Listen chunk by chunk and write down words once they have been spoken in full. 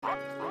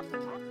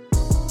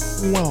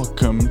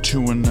Welcome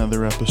to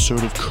another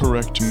episode of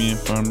Correct Me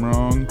If I'm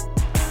Wrong.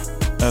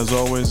 As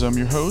always, I'm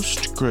your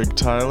host, Greg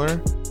Tyler.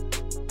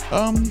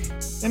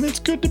 And it's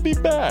good to be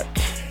back.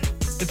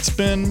 It's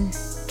been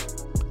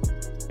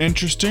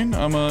interesting.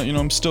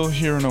 I'm still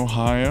here in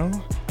Ohio,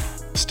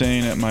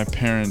 staying at my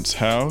parents'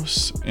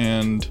 house,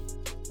 and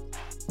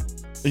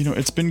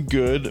it's been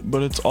good,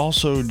 but it's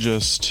also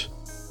just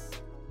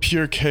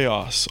pure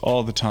chaos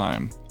all the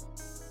time.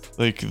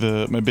 Like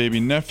my baby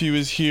nephew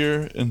is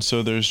here, and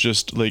so there's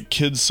just like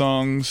kids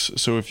songs.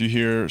 So if you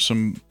hear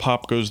some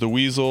Pop Goes the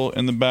Weasel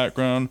in the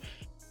background,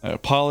 I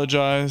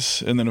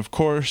apologize. And then of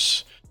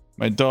course,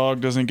 my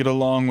dog doesn't get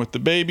along with the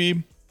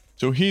baby,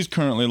 so he's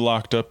currently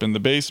locked up in the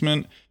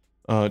basement,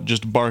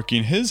 just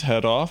barking his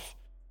head off.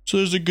 So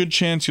there's a good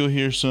chance you'll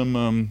hear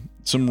some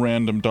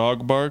random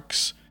dog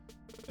barks.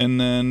 And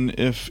then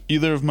if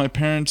either of my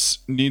parents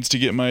needs to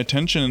get my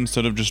attention,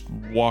 instead of just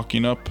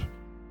walking up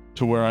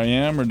to where I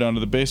am or down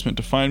to the basement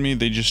to find me,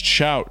 they just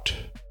shout.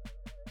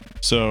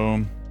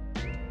 So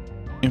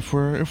if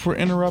we're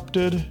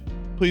interrupted,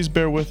 please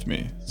bear with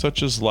me.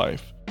 Such is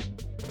life.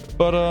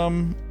 But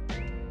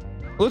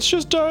let's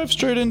just dive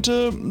straight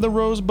into the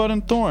Rosebud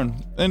and Thorn.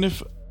 And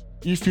if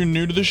you're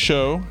new to the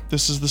show,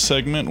 this is the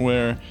segment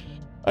where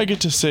I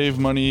get to save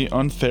money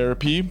on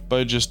therapy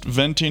by just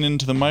venting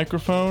into the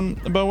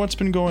microphone about what's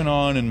been going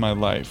on in my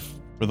life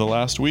for the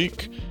last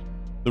week.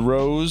 The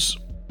Rose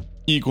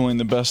equaling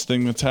the best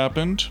thing that's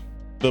happened,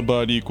 the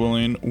Bud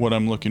equaling what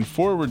I'm looking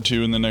forward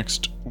to in the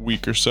next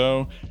week or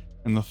so,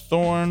 and the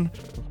Thorn,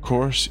 of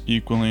course,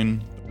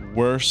 equaling the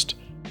worst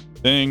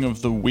thing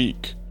of the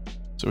week.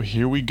 So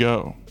here we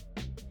go.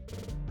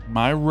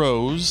 My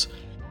Rose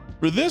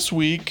for this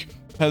week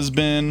has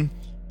been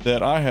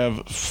that I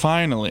have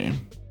finally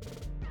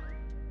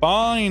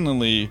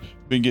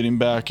been getting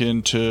back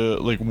into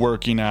like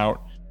working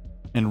out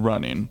and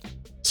running.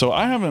 So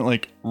I haven't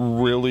like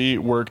really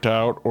worked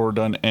out or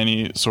done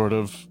any sort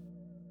of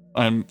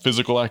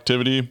physical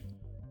activity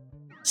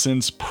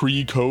since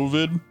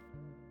pre-COVID.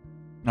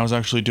 I was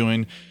actually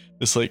doing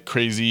this like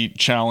crazy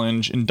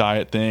challenge and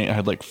diet thing. I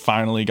had like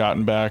finally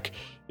gotten back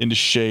into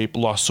shape,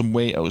 lost some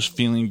weight, I was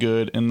feeling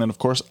good, and then of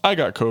course I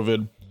got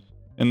COVID,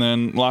 and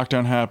then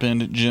lockdown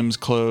happened, gyms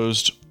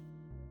closed.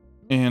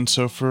 And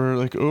so for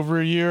like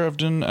over a year, I've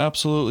done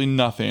absolutely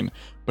nothing.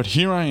 But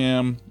here I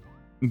am,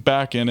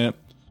 back in it.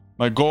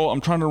 My goal, I'm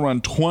trying to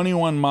run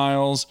 21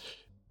 miles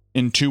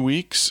in 2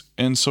 weeks.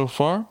 And so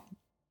far,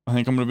 I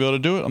think I'm going to be able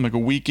to do it. I'm like a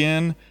week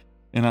in,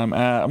 and I'm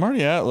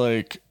already at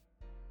like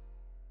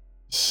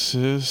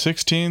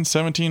 16,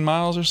 17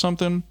 miles or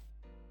something.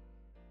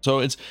 So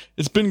it's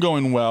been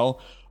going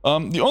well.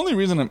 The only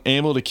reason I'm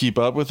able to keep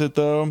up with it,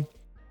 though,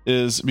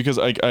 is because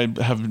I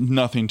have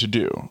nothing to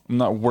do. I'm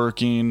not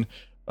working.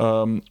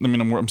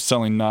 I'm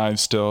selling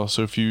knives still.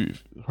 So if you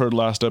heard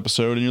last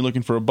episode and you're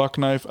looking for a buck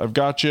knife, I've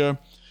got you.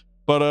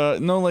 But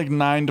no like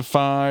 9 to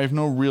 5,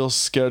 no real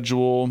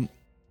schedule.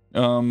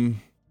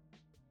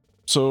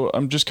 So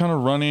I'm just kind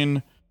of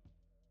running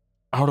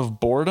out of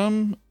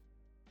boredom.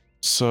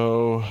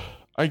 So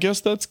I guess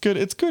that's good.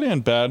 It's good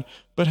and bad.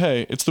 But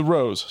hey, it's the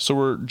Rose, so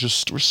we're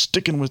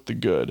sticking with the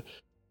good.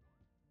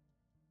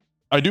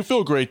 I do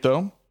feel great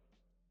though.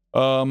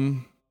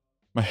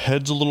 My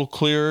head's a little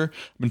clearer.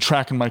 I've been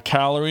tracking my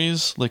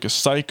calories like a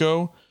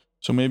psycho.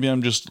 So maybe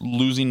I'm just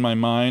losing my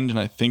mind and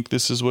I think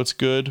this is what's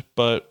good,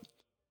 but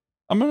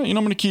I'm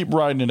gonna keep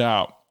riding it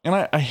out. And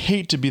I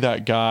hate to be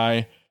that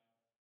guy.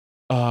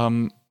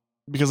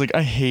 Because like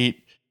I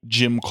hate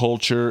gym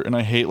culture and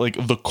I hate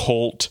like the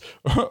cult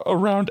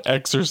around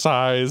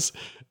exercise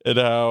and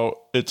how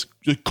it's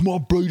like, come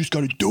on, bro, you just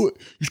gotta do it.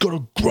 You just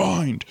gotta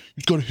grind.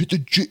 You just gotta hit the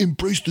gym,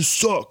 embrace the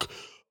suck.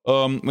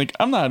 Like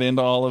I'm not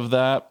into all of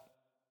that.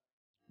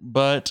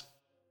 But,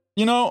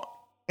 in all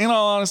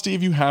honesty,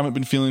 if you haven't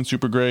been feeling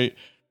super great,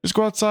 just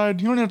go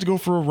outside. You don't have to go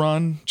for a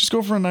run. Just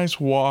go for a nice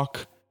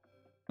walk.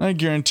 And I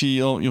guarantee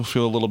you'll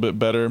feel a little bit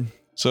better.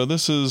 So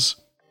this is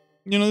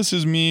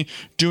me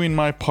doing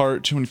my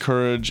part to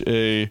encourage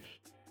a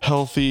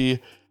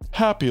healthy,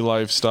 happy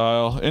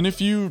lifestyle. And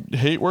if you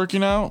hate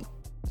working out,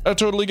 I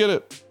totally get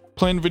it.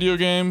 Playing video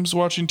games,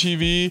 watching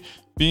TV,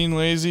 being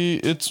lazy,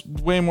 it's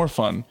way more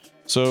fun.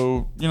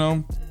 So,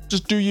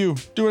 just do you.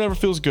 Do whatever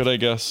feels good, I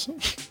guess.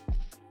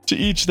 To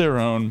each their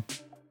own.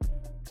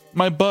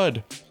 My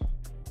Bud.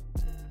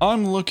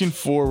 I'm looking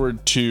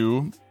forward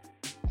to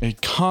a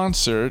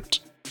concert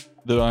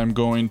that I'm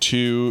going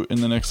to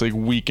in the next like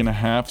week and a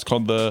half. It's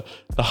called the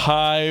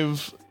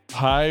Hive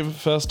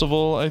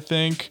Festival, I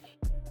think.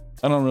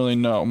 I don't really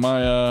know.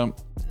 My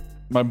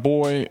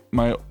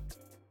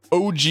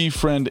OG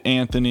friend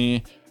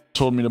Anthony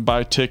told me to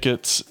buy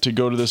tickets to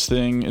go to this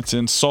thing. It's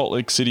in Salt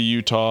Lake City,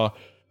 Utah.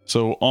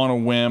 So on a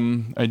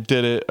whim, I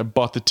did it. I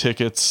bought the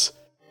tickets,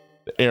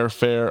 the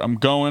airfare. I'm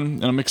going,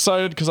 and I'm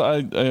excited because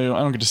I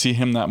don't get to see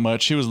him that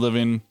much. He was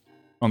living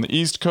on the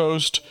East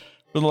Coast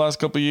for the last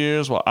couple of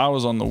years while I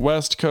was on the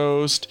West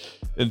Coast.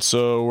 And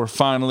so we're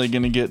finally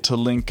going to get to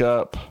link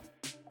up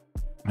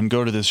and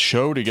go to this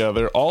show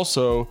together.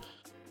 Also,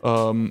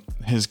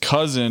 His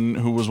cousin,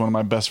 who was one of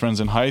my best friends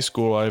in high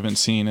school, I haven't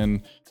seen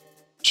in,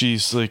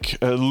 geez,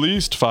 like at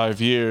least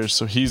 5 years.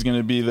 So he's going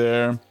to be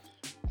there.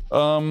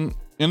 And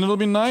it'll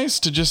be nice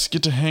to just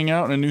get to hang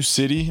out in a new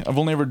city. I've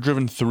only ever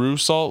driven through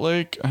Salt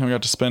Lake. I haven't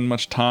got to spend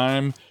much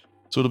time.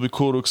 So it'll be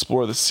cool to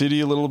explore the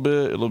city a little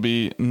bit. It'll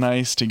be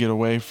nice to get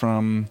away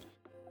from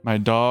my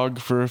dog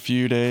for a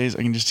few days.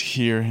 I can just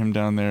hear him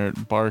down there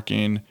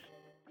barking.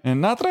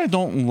 And not that I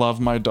don't love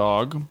my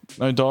dog.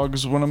 My dog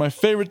is one of my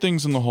favorite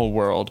things in the whole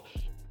world.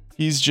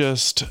 He's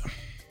just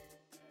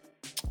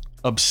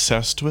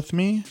obsessed with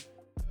me.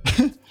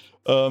 And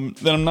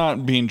I'm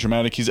not being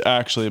dramatic. He's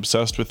actually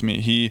obsessed with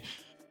me. He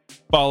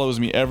follows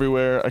me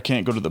everywhere. I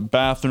can't go to the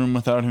bathroom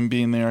without him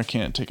being there. I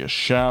can't take a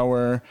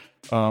shower.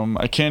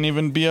 I can't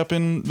even be up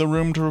in the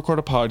room to record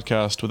a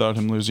podcast without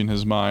him losing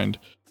his mind.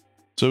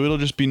 So it'll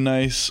just be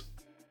nice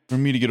for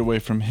me to get away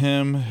from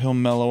him. He'll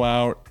mellow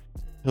out.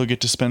 He'll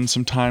get to spend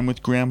some time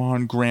with grandma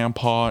and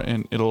grandpa,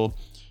 and it'll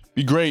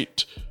be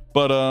great.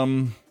 But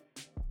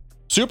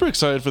super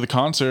excited for the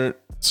concert.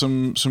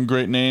 Some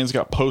great names.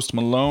 Got Post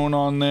Malone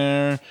on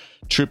there,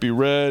 Trippie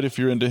Redd if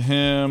you're into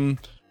him,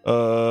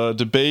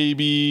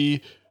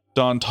 DaBaby,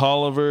 Don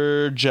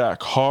Toliver,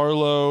 Jack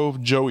Harlow,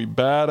 Joey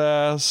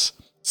Badass,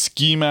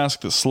 Ski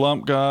Mask the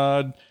Slump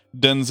God,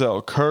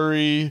 Denzel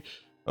Curry,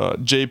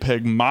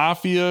 JPEG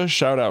Mafia,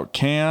 shout out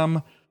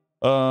Cam.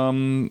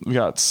 We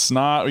got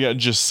Snot, we got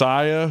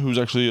Josiah, who's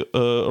actually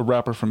a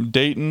rapper from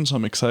Dayton, so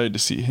I'm excited to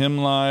see him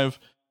live.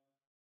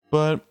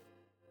 But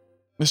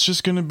it's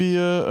just gonna be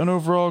an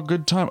overall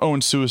good time. Oh,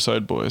 and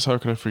Suicide Boys. How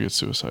could I forget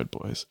Suicide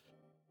Boys?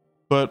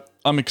 But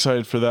I'm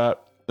excited for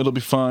that. It'll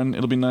be fun.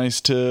 It'll be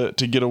nice to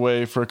get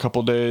away for a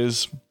couple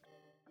days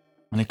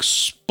and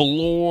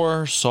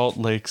explore Salt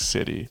Lake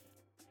City.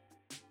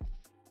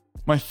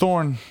 My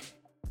thorn.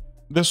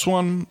 This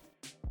one,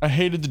 I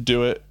hated to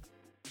do it,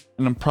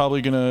 and I'm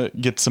probably gonna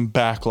get some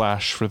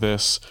backlash for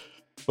this.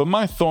 But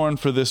my thorn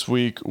for this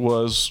week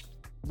was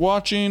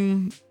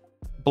watching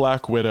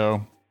Black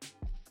Widow.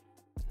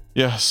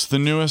 Yes, the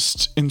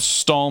newest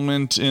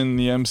installment in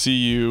the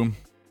MCU,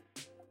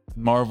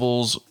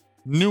 Marvel's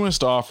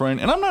newest offering.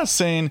 And I'm not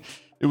saying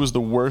it was the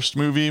worst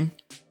movie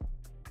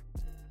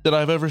that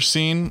I've ever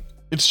seen.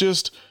 It's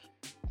just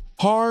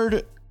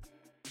hard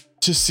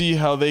to see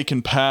how they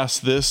can pass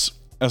this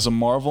as a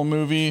Marvel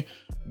movie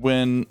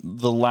when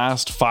the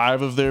last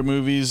 5 of their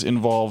movies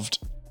involved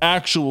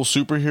actual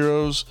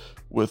superheroes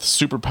with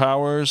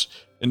superpowers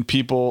and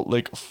people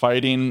like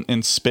fighting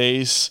in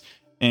space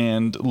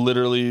and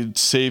literally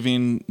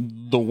saving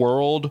the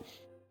world.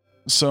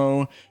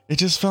 So it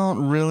just felt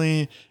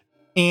really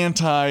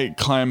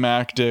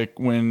anticlimactic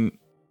when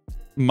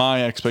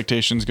my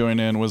expectations going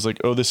in was like,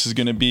 oh, this is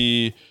going to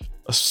be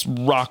a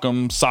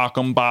rock'em,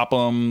 sock'em,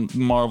 bop'em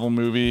Marvel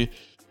movie.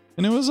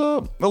 And it was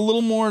a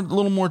little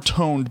more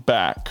toned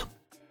back.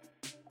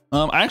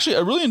 I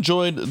really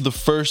enjoyed the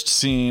first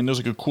scene. There was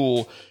like a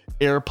cool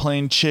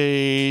airplane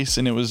chase,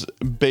 and it was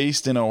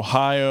based in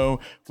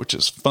Ohio, which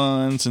is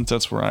fun since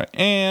that's where I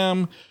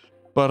am.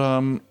 But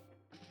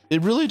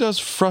it really does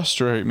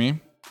frustrate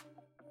me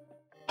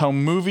how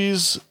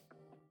movies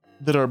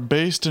that are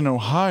based in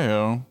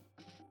Ohio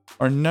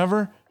are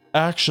never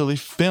actually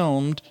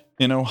filmed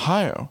in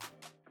Ohio.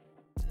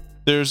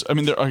 There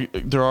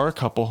are a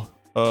couple.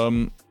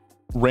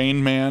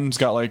 Rain Man's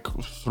got like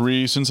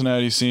 3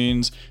 Cincinnati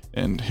scenes,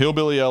 and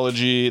Hillbilly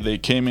Elegy, they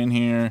came in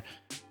here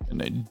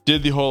and they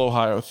did the whole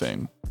Ohio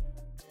thing.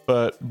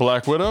 But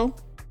Black Widow,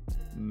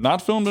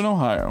 not filmed in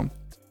Ohio.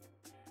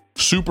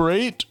 Super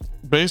 8,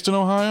 based in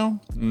Ohio,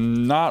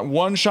 not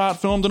one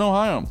shot filmed in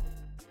Ohio.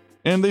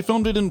 And they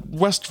filmed it in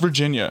West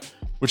Virginia,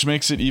 which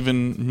makes it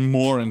even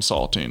more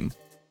insulting.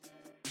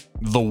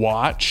 The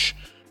Watch,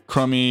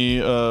 crummy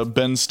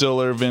Ben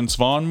Stiller, Vince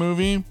Vaughn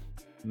movie,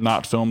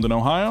 not filmed in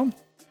Ohio.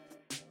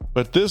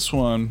 But this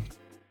one,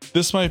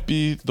 this might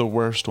be the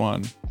worst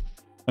one.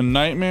 A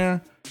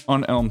Nightmare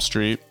on Elm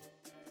Street,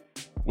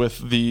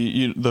 with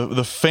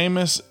the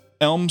famous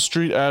Elm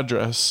Street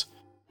address,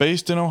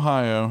 based in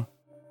Ohio,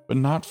 but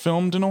not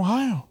filmed in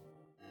Ohio.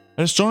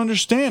 I just don't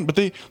understand. But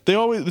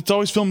it's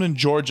always filmed in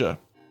Georgia.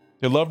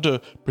 They love to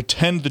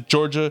pretend that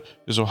Georgia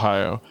is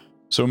Ohio.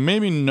 So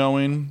maybe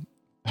knowing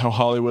how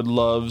Hollywood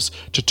loves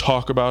to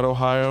talk about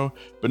Ohio,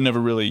 but never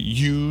really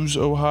use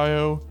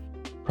Ohio,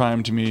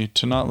 primed me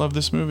to not love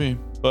this movie.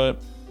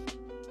 But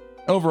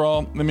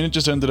overall, it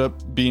just ended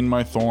up being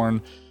my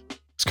thorn.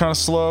 It's kind of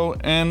slow,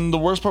 and the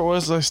worst part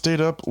was I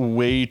stayed up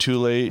way too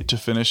late to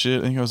finish it.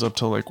 I think I was up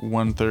till like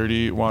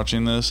 1:30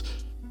 watching this.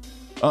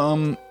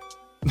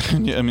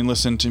 Yeah,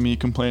 listen to me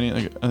complaining.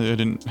 Like, I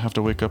didn't have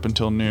to wake up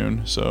until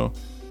noon, so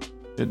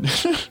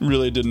it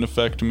really didn't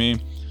affect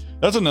me.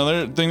 That's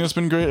another thing that's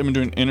been great. I've been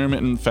doing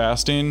intermittent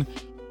fasting,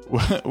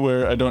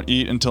 where I don't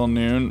eat until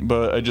noon,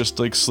 but I just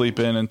like sleep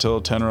in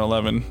until 10 or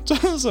 11.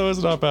 So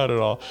it's not bad at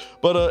all.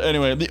 But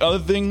anyway, the other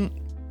thing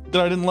that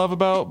I didn't love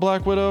about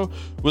Black Widow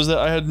was that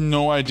I had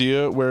no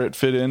idea where it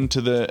fit into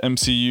the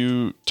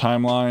MCU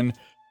timeline.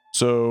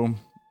 So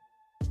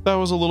that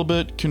was a little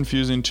bit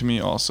confusing to me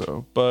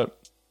also. But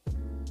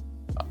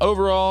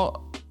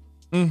overall,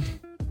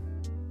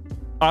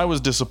 I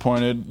was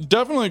disappointed.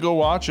 Definitely go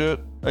watch it,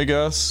 I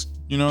guess.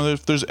 You know,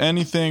 if there's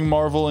anything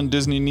Marvel and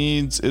Disney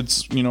needs,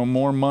 it's, you know,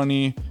 more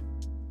money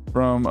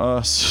from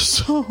us.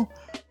 So,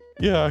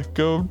 yeah,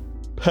 go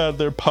pad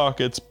their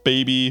pockets,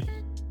 baby.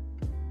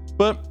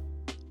 But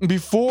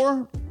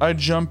before I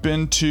jump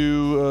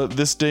into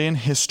this day in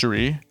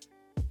history,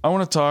 I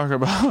want to talk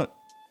about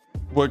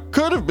what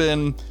could have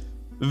been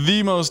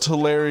the most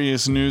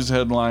hilarious news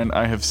headline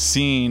I have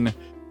seen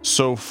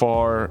so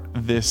far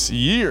this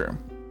year.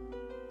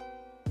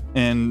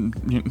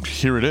 And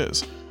here it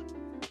is.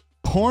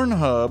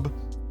 Pornhub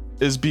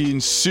is being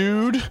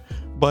sued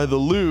by the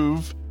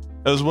Louvre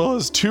as well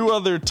as 2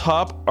 other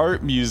top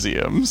art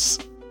museums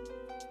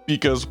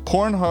because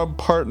Pornhub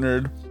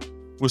partnered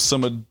with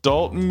some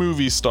adult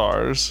movie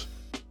stars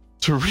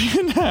to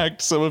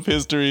reenact some of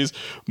history's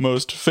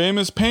most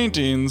famous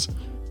paintings,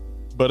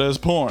 but as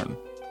porn.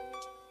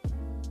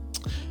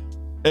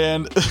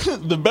 And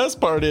the best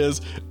part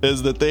is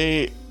that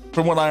they,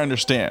 from what I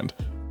understand,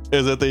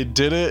 is that they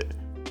did it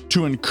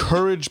to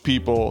encourage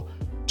people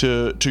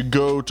to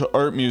go to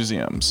art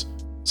museums.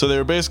 So they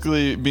were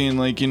basically being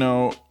like, you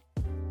know,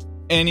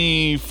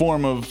 any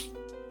form of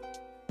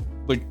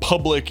like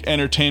public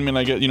entertainment,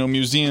 I get, you know,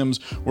 museums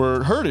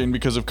were hurting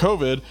because of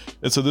COVID.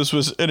 And so this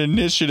was an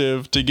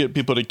initiative to get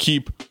people to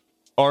keep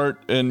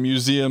art and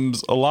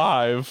museums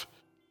alive.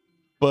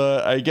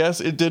 But I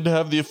guess it didn't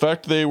have the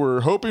effect they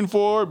were hoping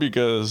for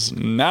because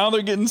now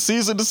they're getting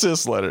cease and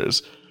desist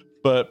letters.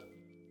 But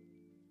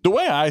the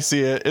way I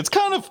see it, it's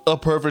kind of a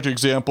perfect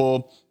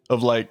example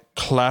of like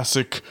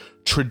classic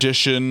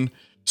tradition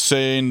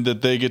saying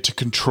that they get to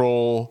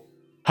control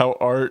how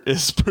art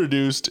is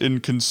produced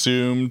and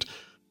consumed.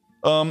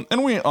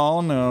 And we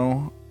all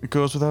know, it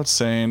goes without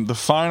saying, the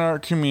fine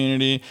art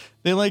community,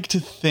 they like to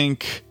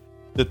think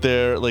that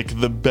they're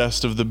like the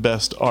best of the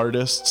best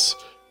artists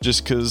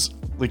just because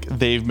like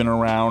they've been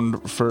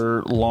around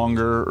for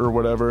longer or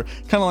whatever.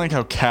 Kind of like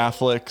how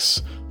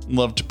Catholics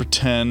love to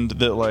pretend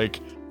that like,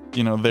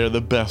 you know, they're the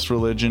best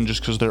religion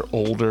just because they're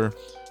older.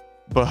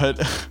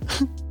 But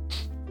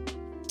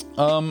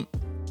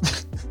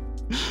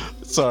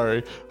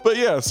sorry, but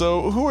yeah,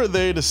 so who are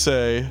they to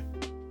say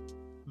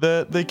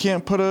that they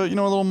can't put a, you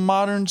know, a little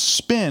modern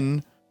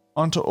spin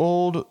onto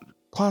old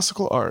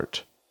classical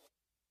art?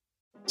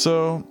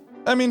 So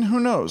I mean,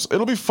 who knows?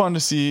 It'll be fun to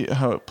see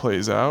how it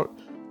plays out,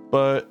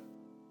 but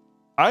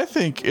I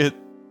think it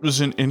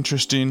was an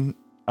interesting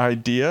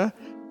idea.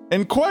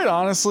 And quite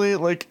honestly,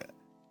 like,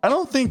 I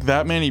don't think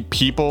that many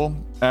people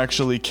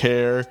actually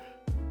care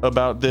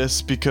about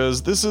this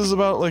because this is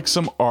about like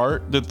some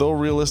art that they'll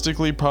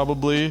realistically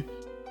probably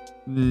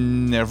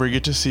never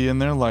get to see in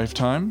their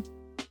lifetime.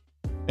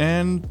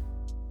 And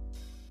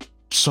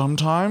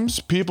sometimes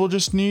people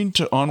just need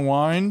to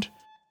unwind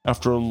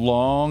after a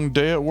long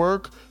day at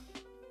work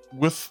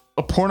with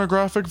a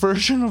pornographic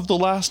version of The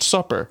Last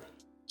Supper.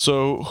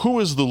 So who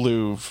is the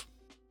Louvre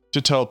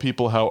to tell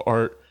people how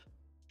art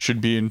should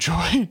be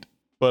enjoyed?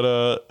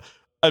 But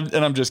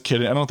I'm just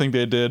kidding. I don't think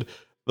they did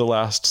The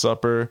Last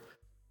Supper.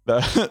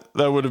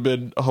 That would have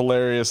been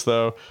hilarious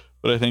though,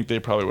 but I think they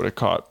probably would have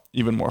caught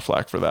even more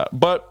flack for that.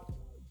 But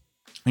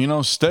you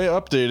know, stay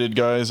updated,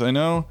 guys. I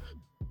know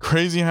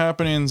crazy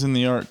happenings in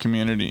the art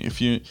community.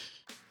 If you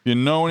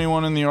know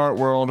anyone in the art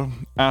world,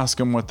 ask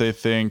them what they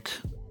think.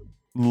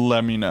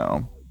 Let me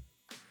know.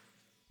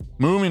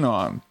 Moving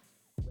on.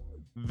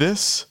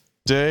 This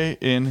day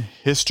in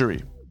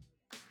history.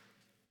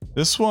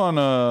 This one,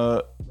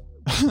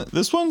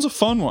 this one's a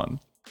fun one.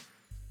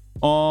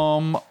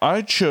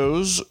 I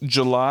chose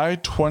July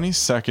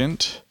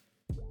 22nd,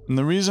 and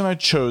the reason I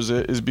chose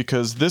it is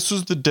because this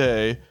was the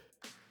day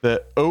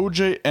that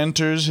OJ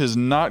enters his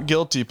not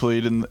guilty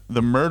plea in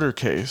the murder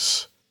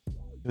case,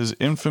 his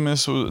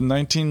infamous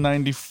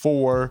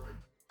 1994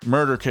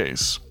 murder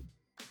case.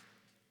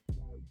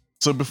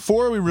 So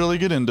before we really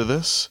get into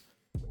this,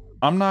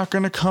 I'm not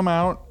going to come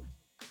out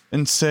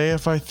and say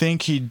if I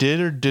think he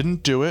did or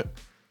didn't do it,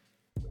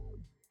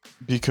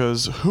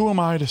 because who am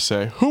I to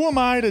say? Who am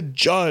I to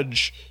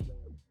judge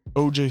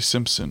OJ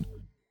Simpson?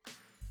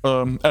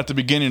 At the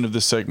beginning of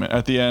this segment,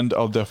 at the end,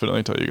 I'll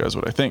definitely tell you guys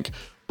what I think.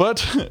 But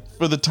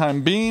for the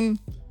time being,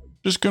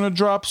 just gonna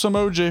drop some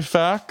OJ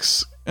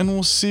facts and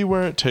we'll see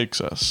where it takes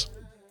us.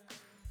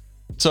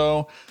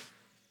 So,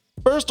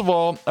 first of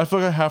all, I feel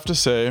like I have to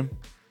say,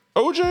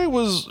 OJ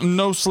was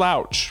no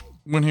slouch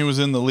when he was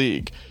in the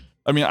league.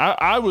 I mean,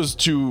 I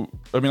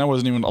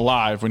wasn't even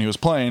alive when he was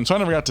playing, so I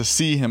never got to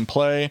see him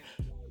play.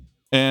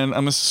 And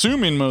I'm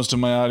assuming most of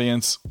my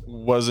audience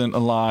wasn't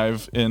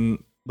alive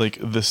in like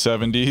the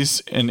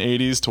 70s and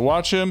 80s to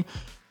watch him.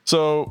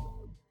 So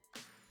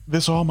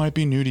this all might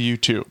be new to you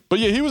too. But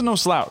yeah, he was no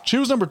slouch. He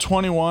was number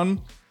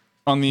 21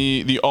 on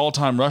the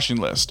all-time rushing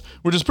list,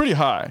 which is pretty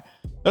high.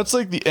 That's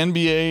like the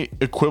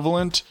NBA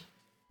equivalent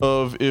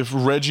of if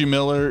Reggie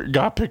Miller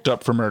got picked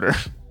up for murder.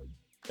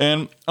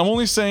 And I'm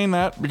only saying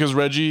that because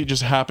Reggie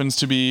just happens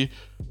to be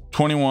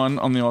 21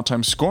 on the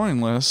all-time scoring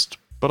list,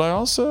 but I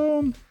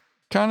also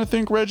kind of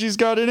think Reggie's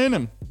got it in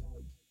him.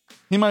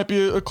 he might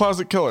be a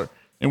closet killer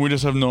and we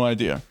just have no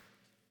idea,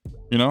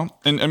 you know?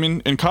 And I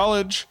mean, in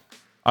college,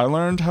 I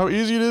learned how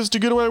easy it is to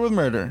get away with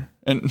murder,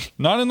 and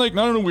not in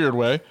a weird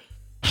way,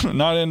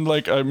 not in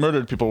like I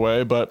murdered people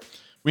way, but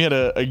we had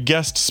a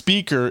guest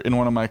speaker in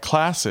one of my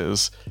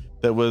classes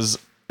that was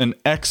an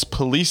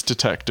ex-police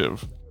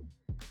detective.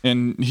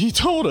 And he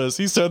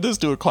said this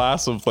to a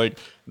class of like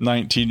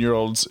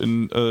 19-year-olds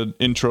in an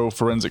intro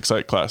forensic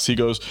psych class. He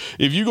goes,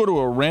 if you go to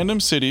a random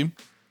city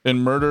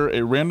and murder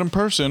a random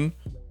person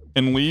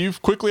and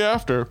leave quickly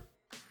after,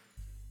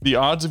 the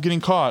odds of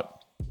getting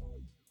caught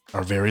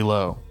are very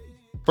low.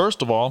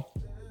 First of all,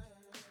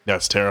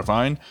 that's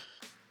terrifying.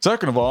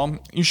 Second of all,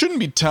 you shouldn't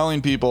be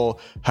telling people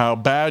how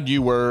bad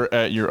you were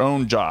at your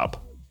own job.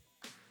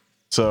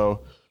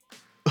 So,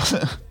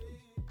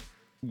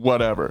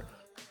 whatever.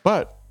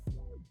 But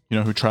you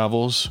know who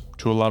travels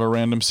to a lot of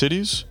random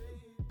cities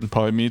and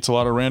probably meets a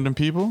lot of random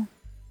people?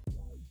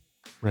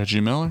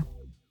 Reggie Miller.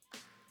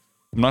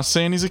 I'm not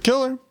saying he's a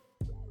killer.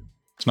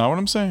 It's not what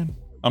I'm saying.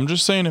 I'm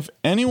just saying if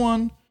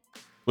anyone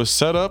was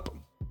set up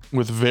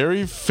with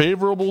very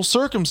favorable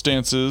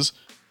circumstances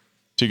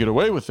to get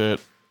away with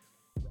it,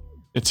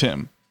 it's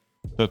him.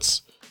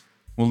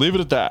 We'll leave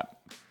it at that.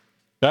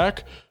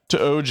 Back to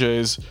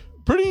OJ's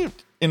pretty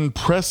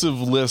impressive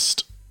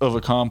list of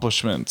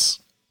accomplishments,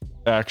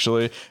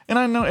 actually. And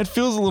I know it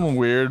feels a little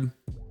weird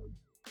to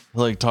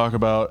like talk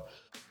about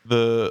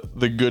the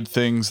good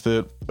things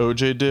that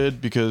OJ did,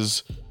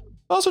 because he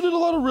also did a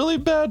lot of really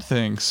bad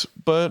things,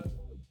 but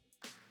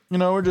you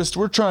know,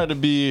 we're trying to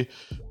be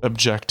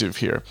objective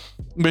here.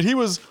 But he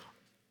was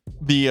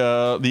the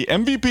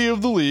MVP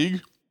of the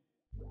league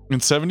in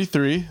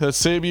 73. That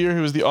same year,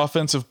 he was the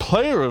offensive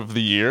player of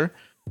the year.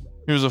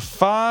 He was a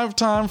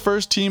 5-time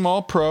first team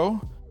All-Pro,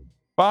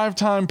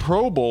 5-time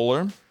Pro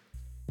Bowler.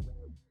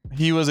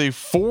 He was a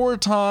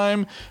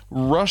 4-time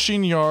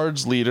rushing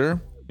yards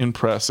leader.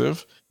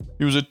 Impressive.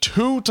 He was a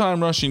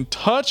 2-time rushing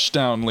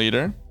touchdown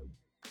leader.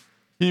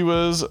 He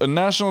was a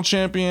national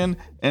champion,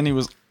 and he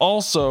was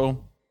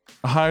also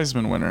a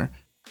Heisman winner.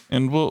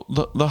 And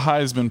the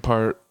Heisman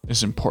part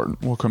is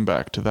important. We'll come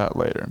back to that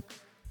later.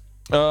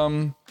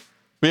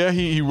 But yeah,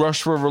 he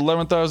rushed for over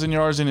 11,000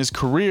 yards in his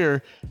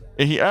career,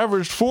 and he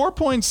averaged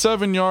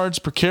 4.7 yards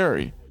per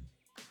carry.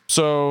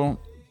 So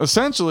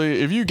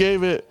essentially, if you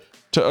gave it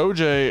to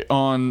OJ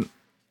on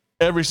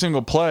every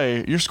single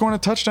play, you're scoring a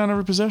touchdown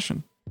every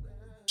possession.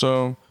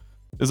 So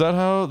is that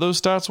how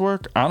those stats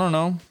work? I don't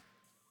know.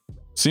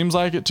 Seems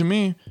like it to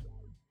me.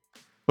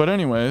 But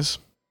anyways,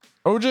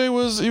 OJ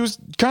was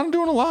kind of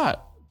doing a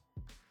lot.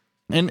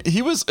 And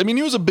he was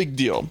a big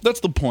deal. That's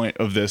the point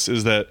of this,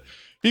 is that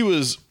he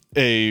was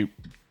a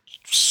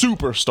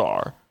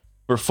superstar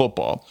for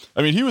football.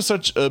 I mean, he was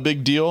such a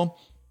big deal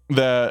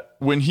that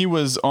when he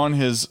was on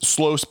his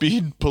slow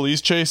speed police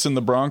chase in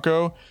the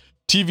Bronco,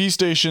 TV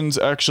stations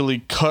actually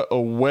cut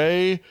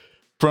away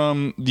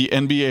from the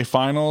NBA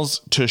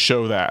finals to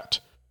show that.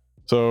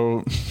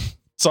 So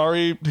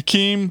sorry,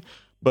 Hakeem,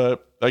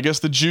 but I guess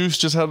the juice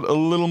just had a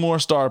little more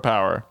star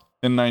power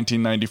in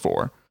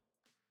 1994.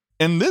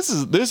 And this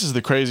is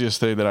the craziest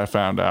thing that I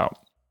found out.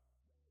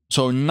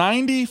 So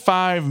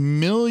 95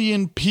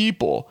 million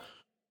people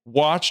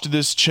watched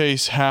this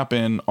chase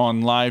happen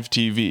on live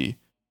TV.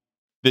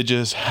 They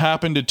just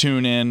happened to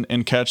tune in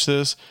and catch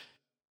this.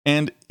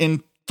 And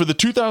for the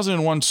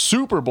 2001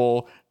 Super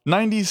Bowl,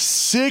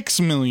 96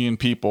 million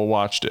people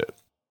watched it.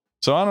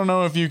 So I don't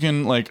know if you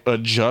can like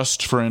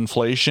adjust for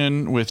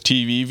inflation with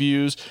TV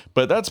views,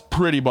 but that's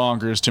pretty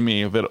bonkers to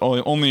me that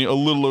only a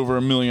little over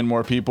 1 million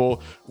more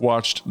people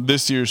watched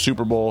this year's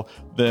Super Bowl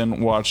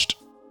than watched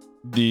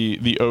the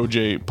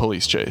OJ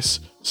police chase.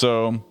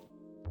 So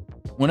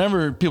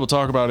whenever people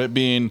talk about it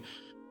being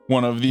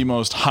one of the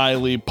most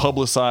highly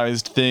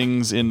publicized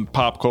things in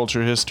pop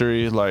culture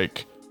history,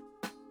 like,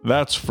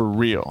 that's for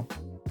real.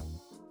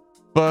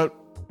 But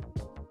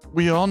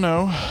we all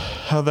know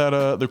how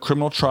that the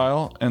criminal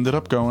trial ended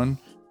up going.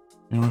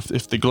 You know,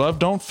 if the glove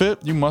don't fit,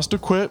 you must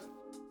acquit.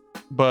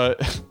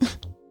 But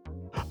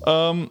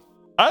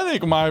I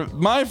think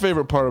my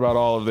favorite part about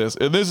all of this,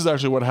 and this is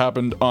actually what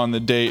happened on the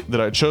date that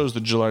I chose,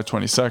 the July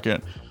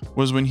 22nd,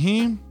 was when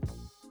he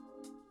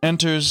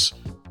enters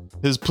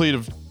his plea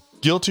of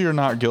guilty or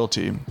not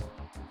guilty.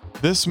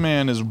 This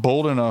man is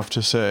bold enough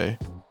to say,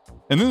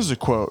 and this is a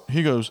quote,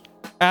 he goes,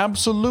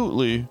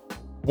 absolutely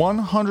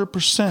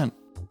 100%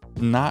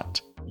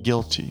 not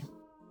guilty.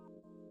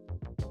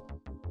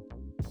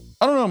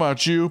 I don't know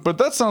about you, but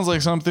that sounds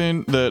like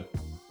something that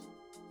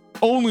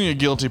only a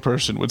guilty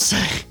person would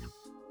say.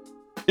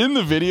 In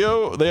the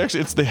video, they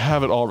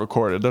have it all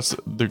recorded. That's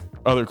the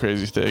other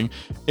crazy thing.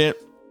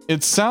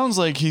 It sounds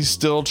like he's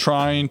still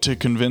trying to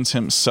convince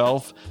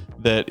himself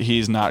that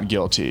he's not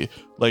guilty.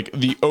 Like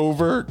the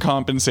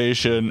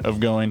overcompensation of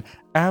going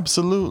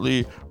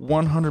absolutely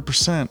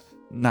 100%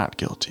 not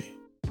guilty.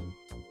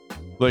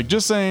 Like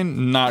just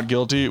saying not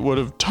guilty would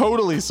have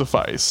totally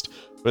sufficed,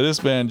 but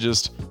this man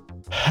just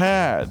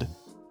had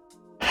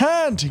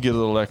to get a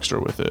little extra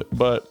with it.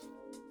 But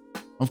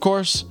of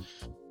course,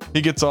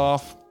 he gets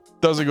off,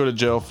 doesn't go to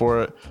jail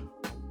for it.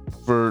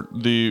 for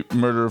the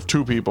murder of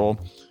 2 people.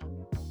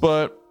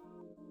 But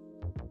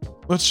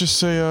let's just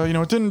say,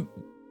 it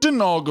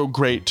didn't all go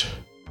great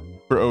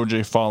for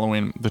OJ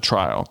following the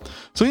trial.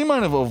 So he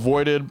might have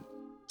avoided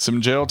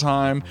some jail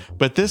time,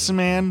 but this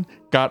man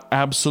got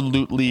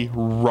absolutely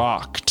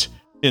rocked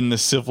in the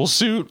civil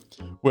suit,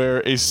 where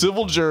a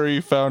civil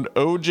jury found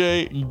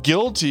OJ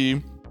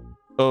guilty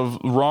of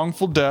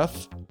wrongful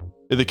death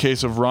in the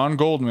case of Ron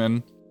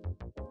Goldman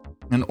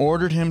and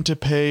ordered him to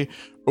pay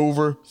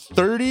over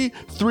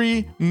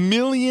 $33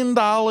 million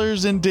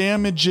in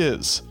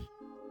damages.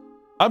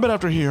 I bet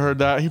after he heard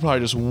that, he probably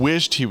just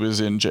wished he was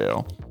in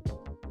jail.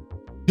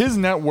 His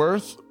net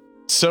worth,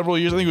 several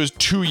years, I think it was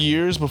 2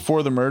 years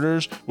before the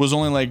murders, was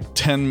only like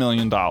 $10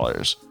 million.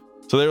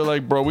 So they were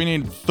like, bro, we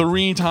need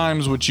 3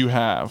 times what you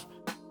have.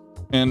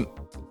 And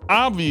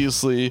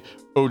obviously,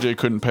 OJ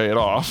couldn't pay it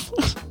off.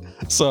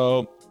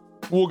 So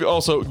we'll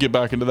also get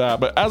back into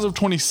that. But as of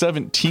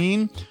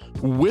 2017,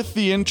 with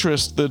the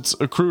interest that's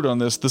accrued on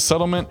this, the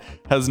settlement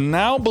has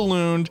now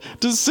ballooned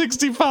to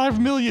 $65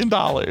 million.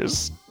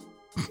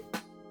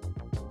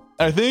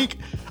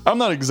 I'm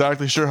not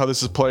exactly sure how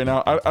this is playing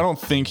out. I don't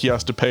think he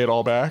has to pay it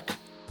all back.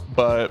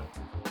 But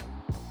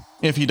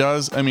if he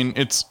does, I mean,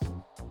 it's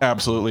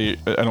absolutely,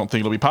 I don't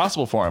think it'll be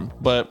possible for him.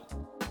 But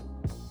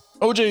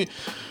OJ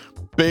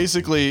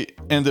basically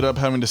ended up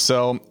having to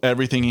sell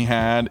everything he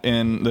had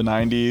in the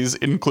 90s,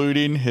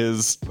 including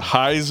his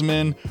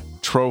Heisman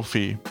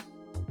Trophy.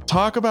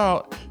 Talk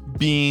about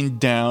being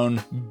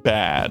down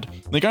bad.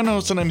 Like, I know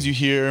sometimes you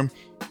hear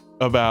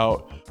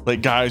about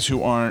like guys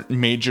who aren't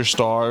major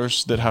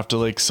stars that have to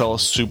like sell a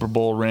Super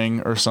Bowl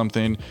ring or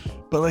something.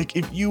 But like,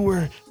 if you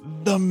were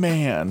the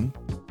man,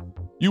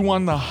 you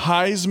won the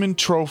Heisman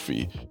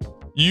Trophy.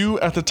 You,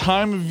 at the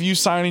time of you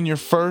signing your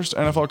first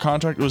NFL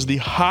contract, it was the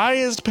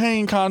highest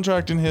paying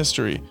contract in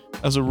history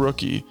as a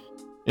rookie.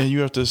 And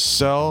you have to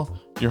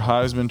sell your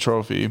Heisman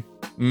Trophy.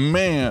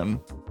 Man,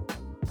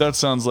 that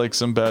sounds like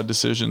some bad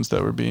decisions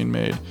that were being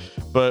made.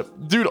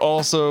 But dude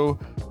also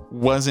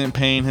wasn't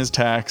paying his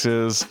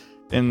taxes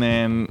and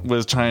then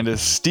was trying to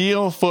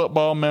steal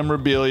football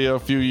memorabilia a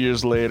few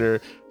years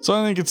later. So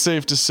I think it's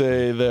safe to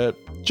say that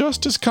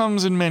justice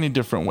comes in many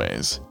different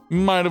ways.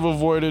 Might have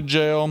avoided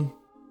jail.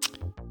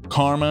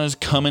 Karma is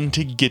coming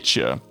to get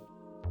you.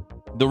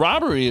 The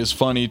robbery is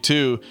funny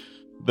too.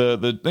 I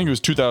think it was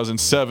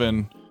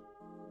 2007,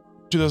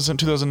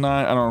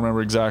 2009. I don't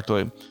remember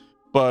exactly,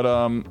 but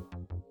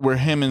where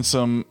him and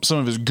some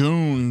of his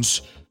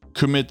goons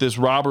commit this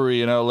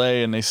robbery in LA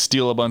and they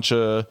steal a bunch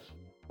of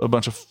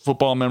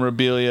football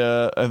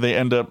memorabilia. They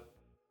end up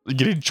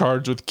getting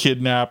charged with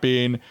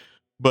kidnapping,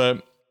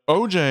 but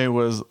OJ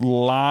was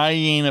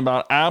lying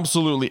about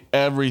absolutely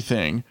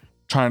everything,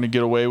 trying to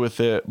get away with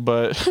it.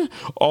 But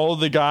all of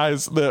the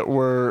guys that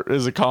were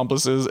his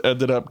accomplices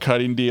ended up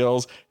cutting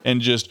deals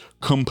and just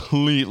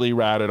completely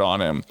ratted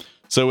on him.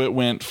 So it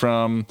went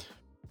from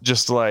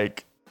just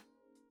like,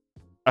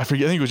 I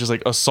think it was just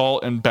like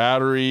assault and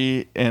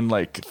battery and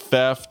like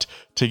theft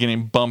to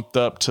getting bumped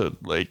up to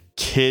like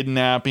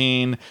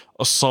kidnapping,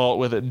 assault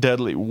with a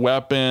deadly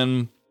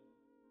weapon,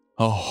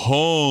 a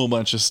whole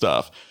bunch of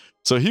stuff.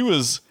 So he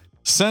was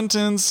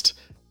sentenced,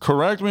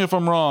 correct me if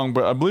I'm wrong,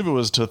 but I believe it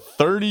was to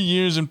 30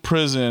 years in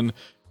prison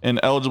and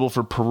eligible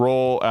for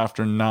parole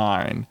after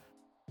 9,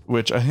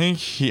 which I think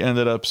he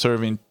ended up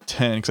serving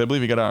 10 because I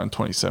believe he got out in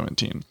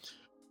 2017.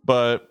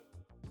 But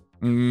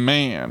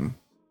man,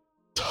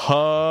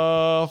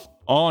 tough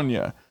on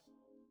ya.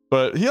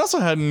 But he also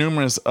had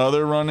numerous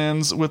other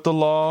run-ins with the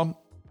law,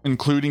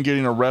 including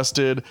getting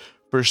arrested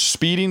for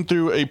speeding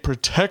through a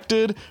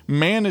protected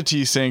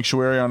manatee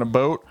sanctuary on a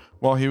boat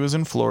while he was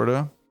in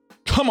Florida.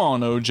 Come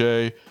on,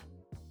 OJ.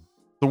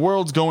 The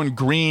world's going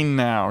green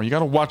now. You got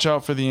to watch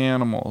out for the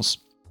animals.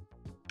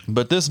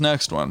 But this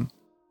next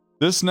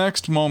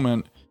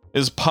moment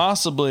is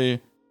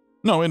possibly,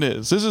 no, it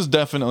is. This is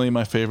definitely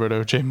my favorite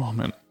OJ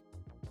moment.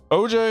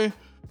 OJ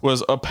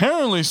was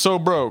apparently so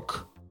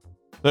broke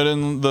that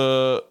in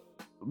the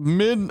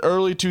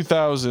mid-early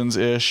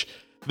 2000s-ish,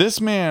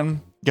 this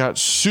man got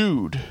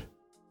sued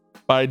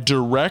by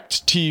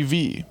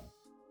DirecTV.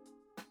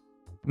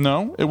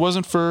 No, it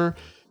wasn't for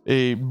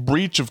a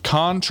breach of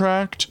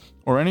contract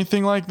or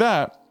anything like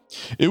that.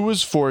 It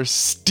was for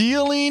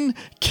stealing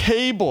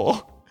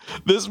cable.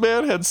 This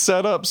man had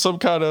set up some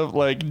kind of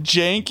like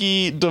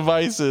janky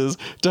devices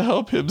to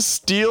help him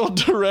steal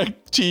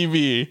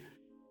DirecTV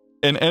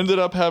and ended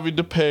up having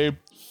to pay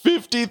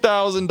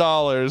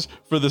 $50,000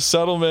 for the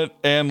settlement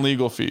and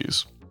legal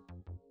fees.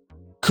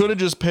 Could have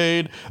just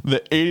paid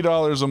the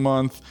 $80 a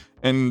month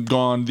and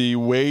gone the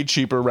way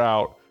cheaper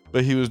route,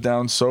 but he was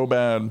down so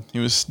bad. He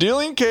was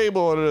stealing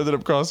cable and it ended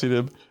up costing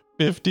him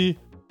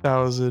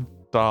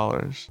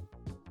 $50,000.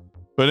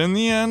 But in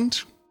the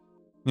end,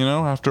 you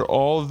know, after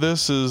all of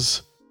this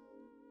has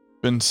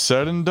been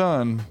said and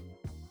done,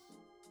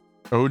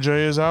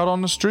 OJ is out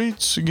on the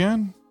streets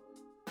again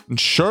and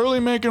surely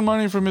making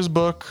money from his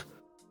book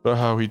about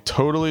how he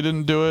totally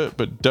didn't do it,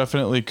 but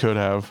definitely could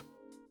have.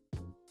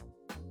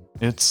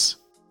 It's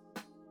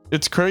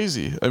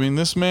crazy. I mean,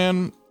 this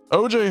man,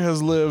 OJ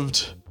has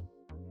lived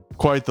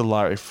quite the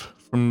life,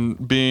 from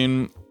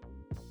being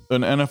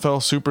an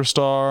NFL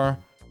superstar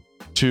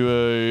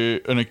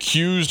to an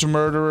accused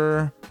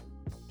murderer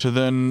to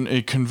then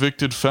a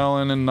convicted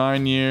felon in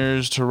 9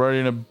 years to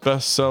writing a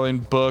best-selling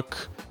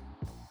book.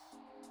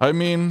 I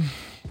mean,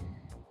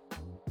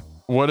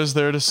 what is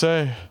there to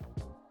say?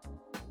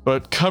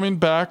 But coming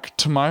back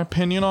to my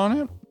opinion on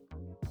it,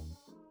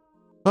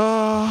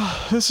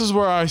 this is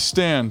where I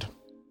stand.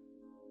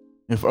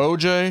 If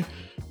OJ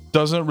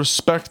doesn't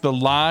respect the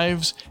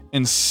lives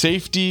and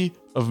safety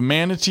of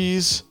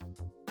manatees,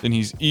 then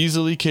he's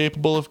easily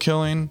capable of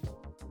killing.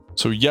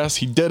 So yes,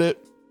 he did it.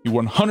 He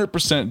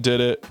 100%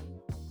 did it.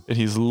 And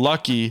he's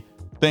lucky.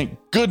 Thank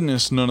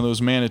goodness none of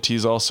those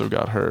manatees also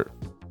got hurt.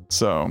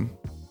 So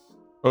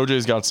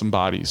OJ's got some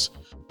bodies.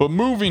 But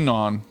moving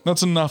on,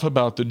 that's enough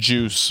about the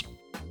juice.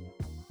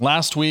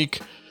 Last week,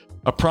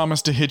 I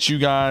promised to hit you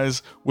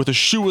guys with a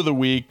shoe of the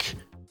week.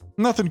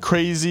 Nothing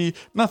crazy,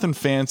 nothing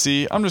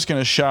fancy. I'm just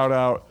gonna shout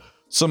out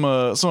some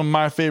of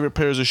my favorite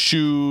pairs of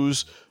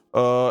shoes,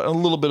 a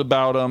little bit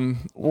about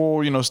them.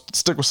 Or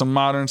stick with some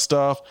modern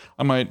stuff.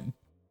 I might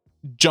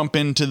jump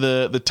into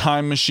the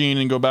time machine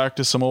and go back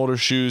to some older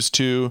shoes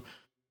too.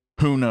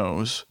 Who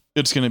knows?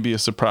 It's gonna be a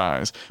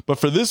surprise. But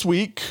for this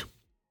week,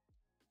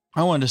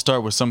 I wanted to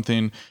start with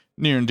something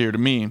near and dear to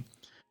me,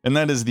 and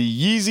that is the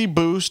Yeezy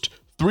Boost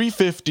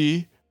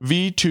 350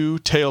 V2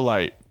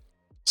 Taillight.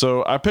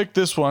 So I picked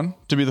this one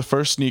to be the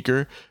first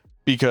sneaker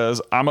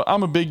because I'm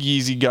a big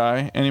Yeezy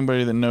guy.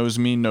 Anybody that knows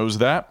me knows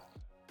that.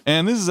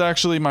 And this is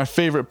actually my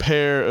favorite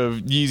pair of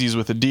Yeezys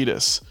with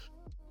Adidas.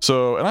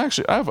 So, and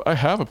I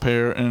have a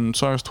pair in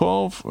size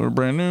 12 or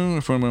brand new.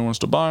 If anyone wants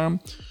to buy them,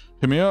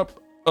 hit me up.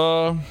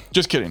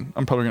 Just kidding.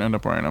 I'm probably gonna end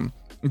up wearing them.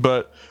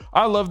 But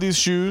I love these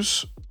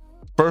shoes.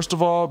 First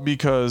of all,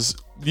 because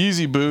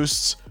Yeezy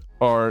Boosts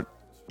are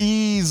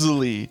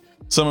easily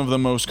some of the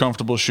most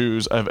comfortable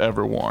shoes I've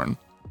ever worn.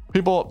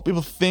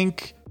 People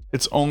think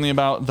it's only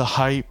about the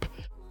hype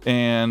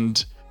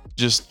and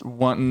just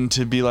wanting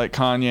to be like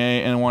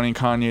Kanye and wanting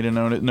Kanye to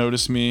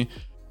notice me.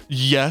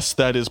 Yes,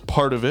 that is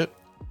part of it,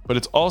 but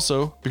it's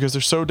also because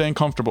they're so dang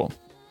comfortable.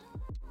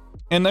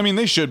 And I mean,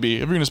 they should be.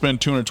 If you're going to spend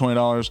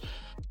 $220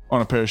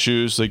 on a pair of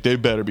shoes, like, they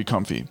better be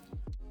comfy.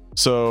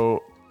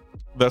 So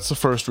that's the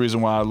first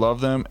reason why I love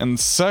them. And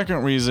the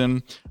second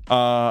reason,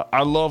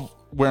 I love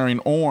wearing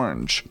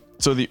orange.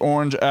 So the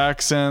orange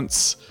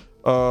accents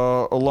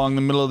along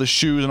the middle of the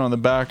shoes and on the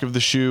back of the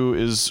shoe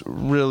is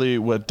really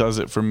what does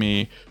it for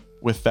me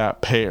with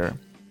that pair.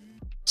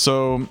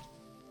 So,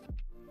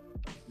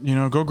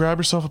 go grab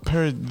yourself a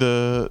pair of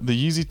the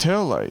Yeezy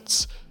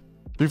taillights,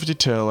 350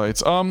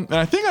 taillights. And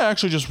I think I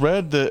actually just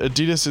read that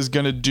Adidas is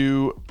gonna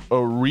do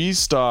a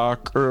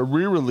restock or a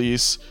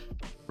re-release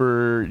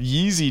for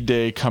Yeezy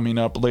Day coming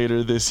up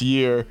later this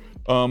year.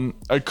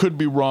 I could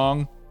be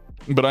wrong,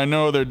 but I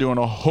know they're doing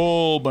a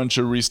whole bunch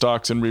of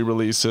restocks and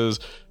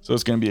re-releases, so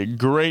it's going to be a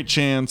great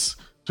chance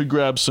to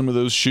grab some of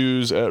those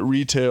shoes at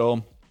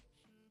retail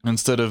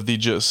instead of the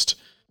just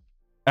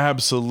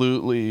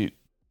absolutely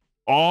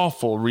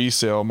awful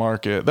resale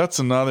market. That's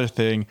another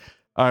thing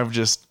I've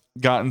just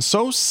gotten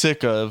so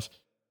sick of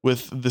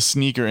with the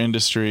sneaker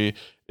industry,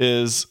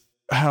 is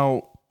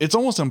how it's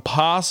almost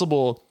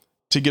impossible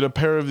to get a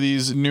pair of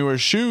these newer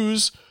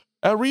shoes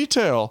at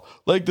retail.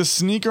 Like, the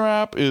sneaker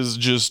app is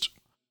just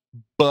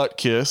butt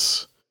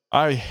kiss.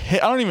 I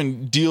don't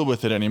even deal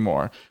with it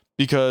anymore,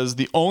 because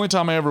the only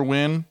time I ever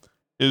win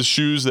is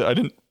shoes that I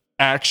didn't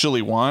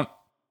actually want,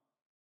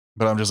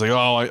 but I'm just like,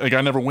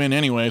 I never win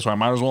anyway, so I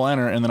might as well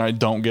enter, and then I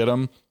don't get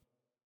them.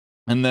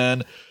 And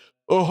then,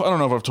 I don't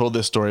know if I've told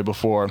this story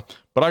before,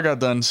 but I got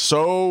done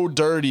so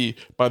dirty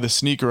by the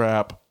sneaker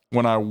app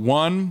when I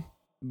won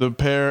the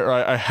pair, or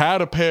I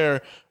had a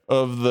pair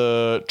of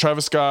the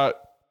Travis Scott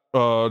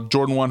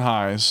Jordan 1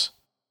 highs.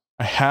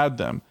 I had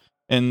them,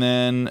 and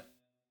then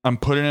I'm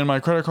putting in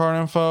my credit card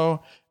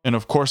info, and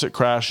of course it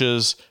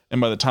crashes. And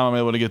by the time I'm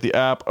able to get the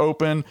app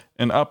open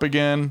and up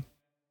again,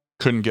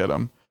 couldn't get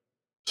them.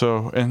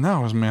 So, and that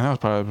was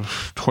probably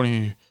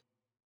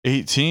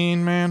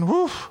 2018, man.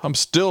 Woo, I'm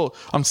still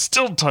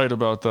tight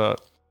about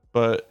that.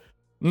 But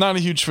not a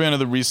huge fan of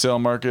the resale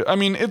market. I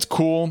mean, it's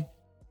cool,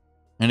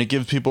 and it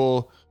gives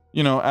people,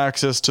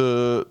 access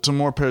to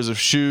more pairs of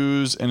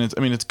shoes, and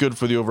it's good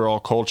for the overall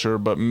culture.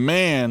 But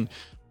man,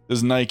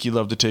 does Nike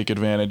love to take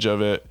advantage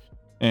of it.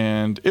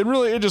 And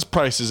it just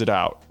prices it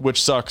out,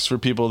 which sucks for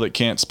people that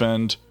can't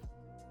spend,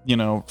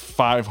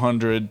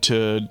 $500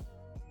 to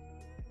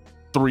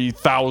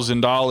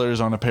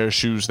 $3,000 on a pair of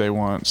shoes they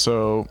want.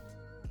 So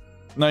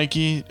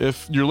Nike,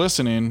 if you're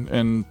listening,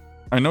 and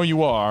I know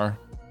you are,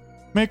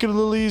 make it a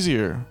little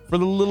easier for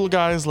the little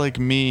guys like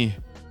me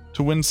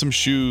to win some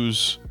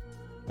shoes.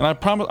 And I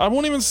promise I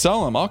won't even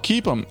sell them. I'll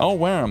keep them. I'll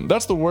wear them.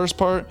 That's the worst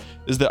part,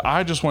 is that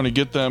I just want to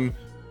get them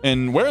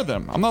and wear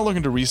them. I'm not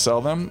looking to resell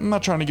them. I'm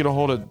not trying to get a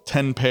hold of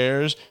 10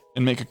 pairs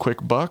and make a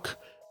quick buck.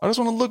 I just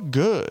want to look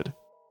good.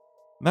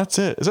 And that's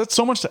it. Is that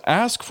so much to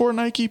ask for,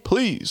 Nike?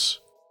 Please.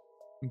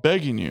 I'm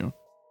begging you.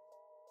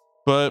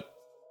 But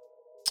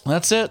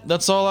that's it.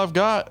 That's all I've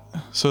got.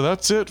 So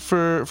that's it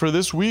for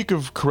this week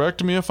of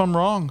Correct Me If I'm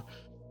Wrong.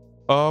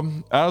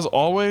 As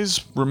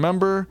always,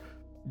 remember,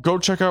 go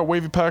check out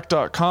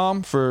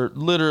wavypack.com for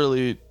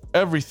literally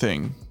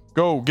everything.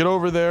 Go get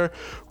over there.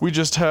 We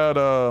just had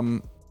a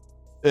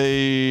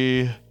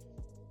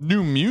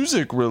new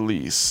music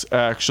release,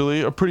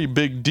 actually, a pretty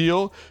big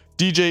deal.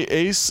 DJ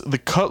Ace, the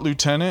Cut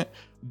Lieutenant,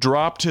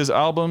 dropped his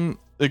album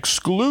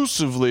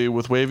exclusively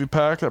with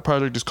WavyPack. That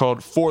project is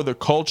called For the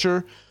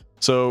Culture.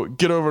 So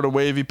get over to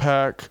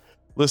WavyPack,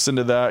 listen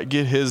to that,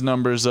 get his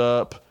numbers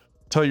up,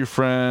 tell your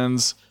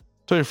friends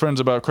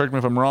about Correct Me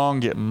If I'm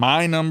Wrong, get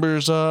my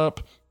numbers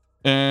up,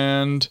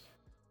 and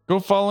go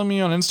follow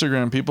me on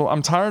Instagram, people.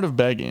 I'm tired of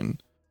begging.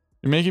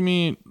 You're making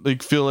me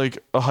feel like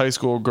a high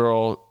school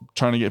girl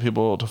trying to get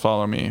people to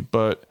follow me.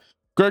 But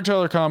Greg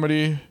Tyler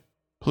Comedy,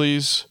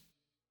 please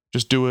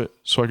just do it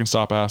so I can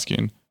stop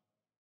asking.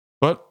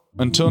 But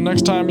until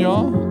next time,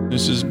 y'all,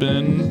 this has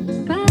been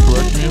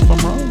Correct Me If I'm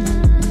Wrong.